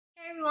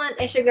Everyone,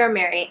 it's your girl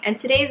Mary, and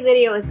today's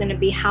video is going to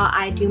be how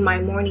I do my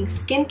morning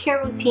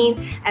skincare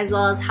routine as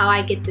well as how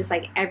I get this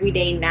like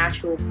everyday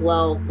natural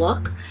glow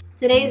look.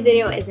 Today's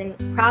video is in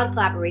proud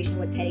collaboration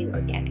with Teddie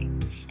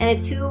Organics, and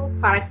the two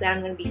products that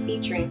I'm going to be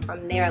featuring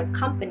from their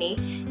company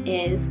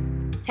is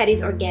Teddie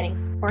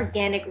Organics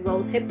Organic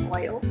Rosehip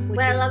Oil.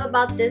 What I love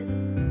about this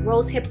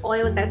rosehip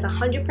oil is that it's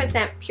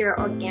 100% pure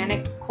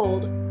organic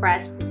cold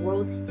pressed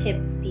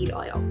rosehip seed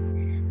oil.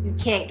 You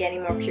can't get any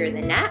more pure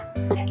than that.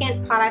 The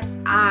second product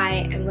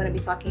I am going to be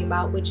talking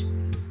about, which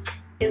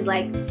is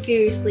like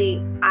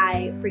seriously,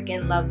 I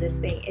freaking love this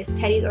thing, is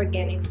Teddie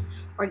Organics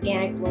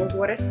Organic Rose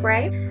Water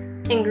Spray.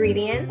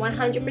 Ingredients: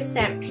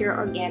 100% pure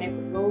organic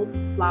rose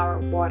flower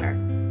water.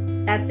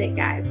 That's it,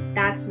 guys.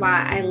 That's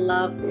why I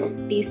love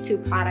these two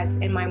products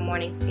in my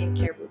morning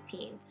skincare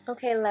routine.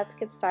 Okay, let's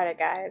get started,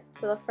 guys.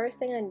 So the first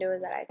thing I do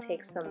is that I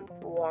take some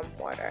warm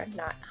water,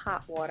 not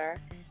hot water,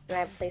 and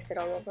I place it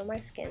all over my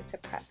skin to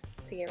prep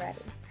to get ready.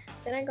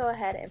 Then I go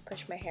ahead and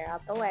push my hair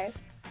out the way.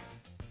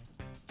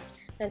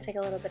 Then take a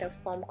little bit of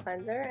foam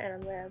cleanser and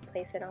I'm going to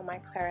place it on my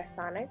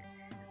Clarisonic.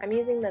 I'm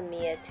using the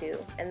Mia too,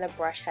 and the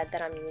brush head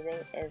that I'm using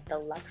is the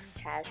NYX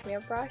Cashmere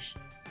brush.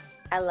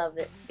 I love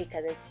it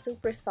because it's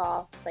super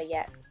soft but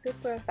yet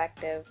super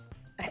effective.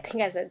 I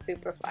think I said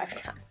super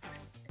 5 times.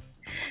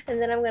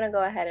 And then I'm going to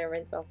go ahead and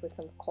rinse off with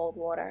some cold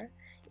water.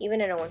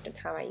 Even in the winter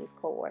time I use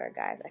cold water,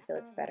 guys. I feel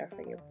it's better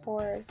for your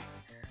pores.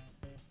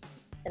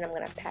 Then I'm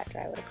going to pat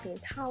dry with a clean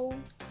towel.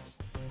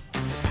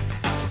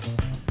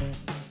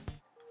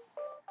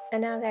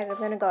 And now, guys, I'm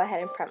going to go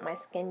ahead and prep my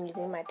skin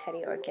using my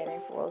Teddie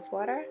Organic Rose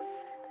Water.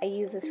 I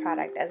use this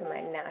product as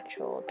my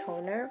natural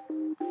toner.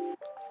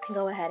 I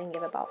go ahead and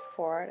give about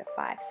 4 to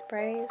 5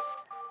 sprays.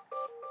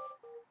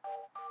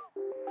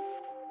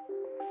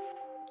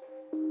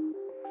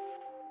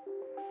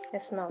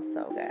 It smells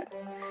so good.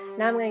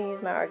 Now I'm going to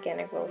use my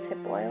organic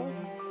rosehip oil.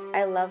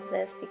 I love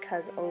this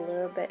because a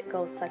little bit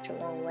goes such a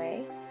long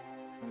way.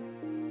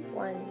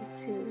 1,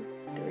 2,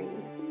 3,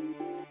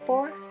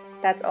 4.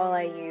 That's all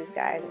I use,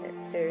 guys. It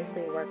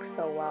seriously works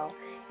so well.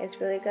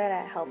 It's really good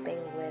at helping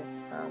with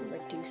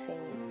reducing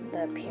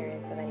the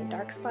appearance of any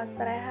dark spots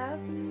that I have.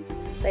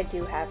 I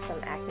do have some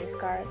acne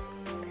scars.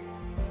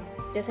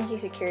 Just in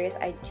case you're curious,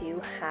 I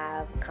do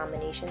have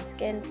combination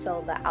skin,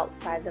 so the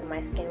outsides of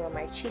my skin where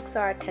my cheeks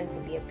are tend to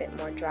be a bit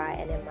more dry,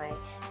 and in my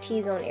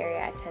T-zone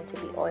area I tend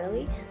to be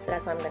oily, so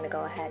that's why I'm going to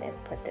go ahead and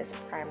put this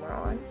primer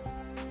on.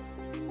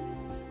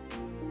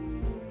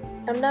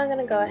 I'm now going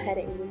to go ahead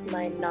and use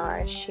my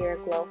Nars Sheer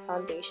Glow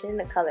Foundation in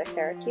the color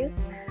Syracuse.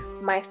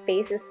 My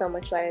face is so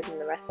much lighter than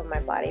the rest of my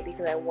body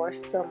because I wore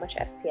so much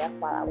SPF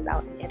while I was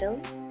out in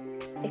Italy.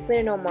 If you want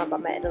to know more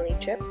about my Italy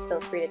trip, feel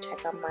free to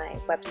check out my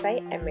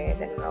website at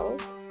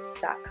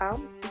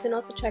marysandrose.com. You can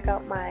also check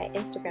out my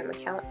Instagram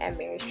account at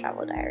Mary's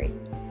Travel Diary.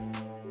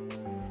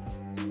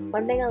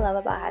 One thing I love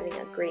about having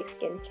a great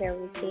skincare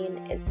routine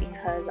is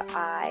because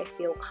I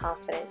feel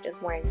confident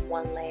just wearing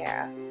one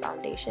layer of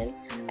foundation.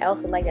 I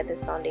also like that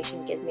this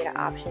foundation gives me the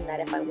option that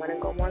if I want to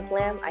go more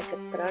glam, I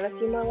could put on a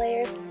few more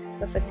layers.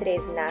 But for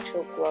today's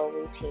natural glow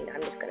routine,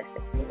 I'm just going to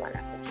stick to one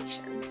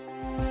application.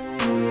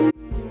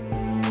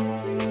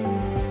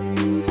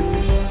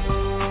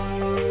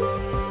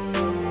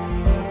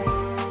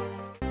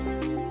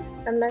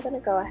 I'm now going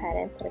to go ahead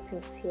and put a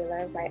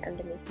concealer right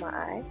underneath my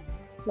eye.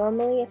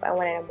 Normally, if I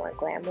wanted a more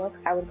glam look,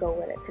 I would go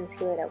with a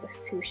concealer that was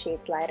 2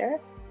 shades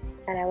lighter,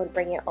 and I would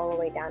bring it all the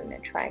way down in a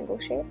triangle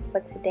shape.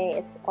 But today,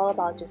 it's all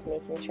about just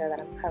making sure that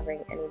I'm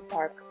covering any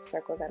dark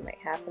circles I might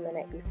have from the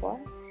night before.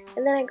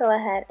 And then I go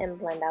ahead and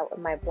blend out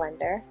with my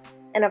blender,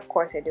 and of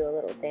course I do a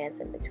little dance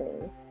in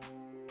between.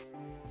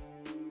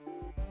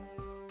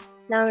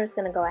 Now I'm just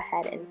going to go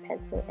ahead and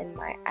pencil in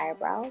my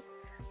eyebrows.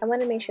 I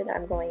want to make sure that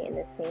I'm going in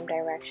the same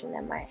direction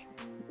that my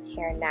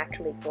hair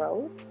naturally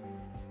grows.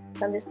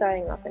 So I'm just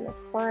starting off in the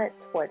front,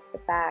 towards the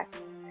back,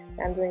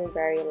 and I'm doing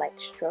very light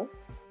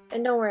strokes.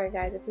 And don't worry,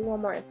 guys, if you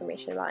want more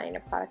information about any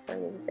of the products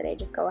I'm using today,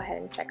 just go ahead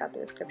and check out the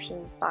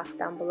description box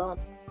down below.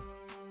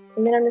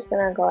 And then I'm just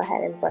going to go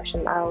ahead and brush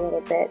them out a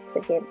little bit to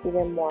give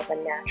even more of a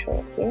natural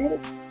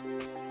appearance.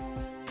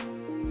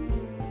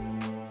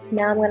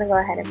 Now I'm going to go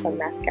ahead and put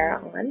mascara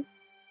on.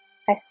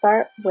 I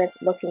start with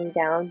looking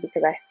down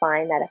because I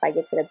find that if I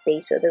get to the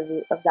base or the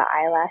root of the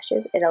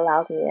eyelashes, it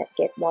allows me to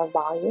get more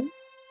volume.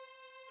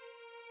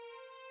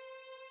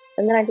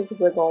 And then I just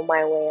wiggle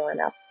my way on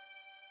up.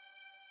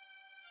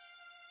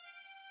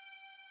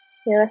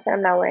 You notice that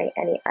I'm not wearing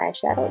any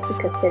eyeshadow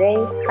because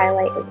today's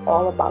highlight is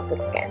all about the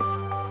skin.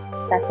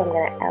 That's why I'm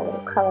going to add a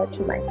little color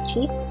to my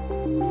cheeks.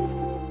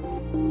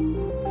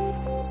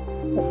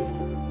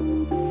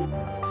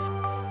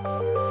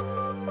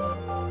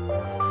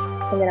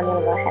 And then I'm going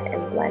to go ahead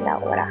and blend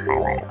out with a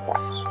highlighter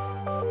brush.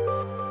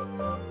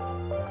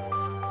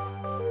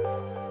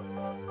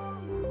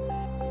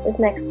 This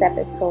next step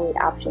is totally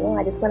optional.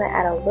 I just want to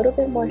add a little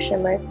bit more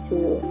shimmer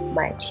to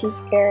my cheek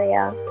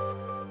area.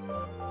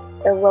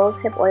 The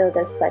rosehip oil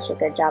does such a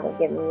good job of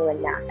giving you a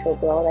natural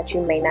glow that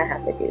you may not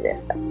have to do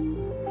this though.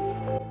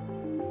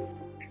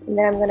 And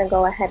then I'm going to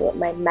go ahead with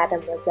my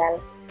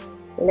Mademoiselle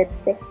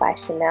lipstick by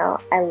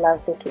Chanel. I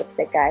love this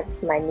lipstick, guys.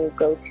 It's my new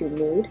go-to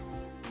nude.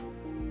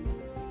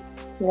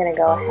 I'm going to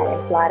go ahead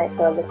and blot it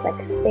so it looks like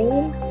a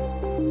stain.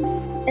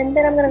 And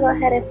then I'm going to go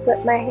ahead and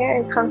flip my hair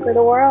and conquer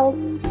the world.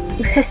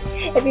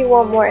 If you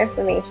want more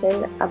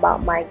information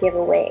about my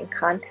giveaway and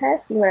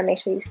contest, you want to make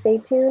sure you stay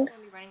tuned. I'm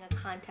going to be running a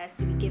contest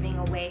to be giving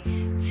away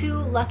 2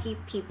 lucky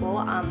people,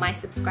 my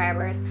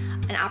subscribers,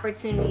 an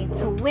opportunity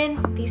to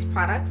win these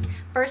products.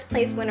 First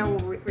place winner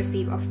will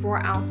receive a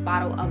 4-ounce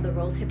bottle of the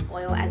Rosehip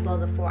Oil as well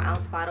as a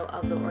 4-ounce bottle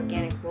of the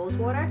organic rose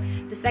water.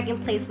 The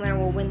second place winner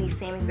will win these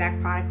same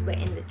exact products but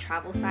in the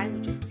travel size,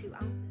 which is 2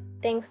 ounces.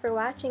 Thanks for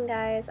watching,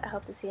 guys. I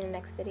hope to see you in the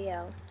next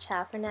video.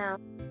 Ciao for now.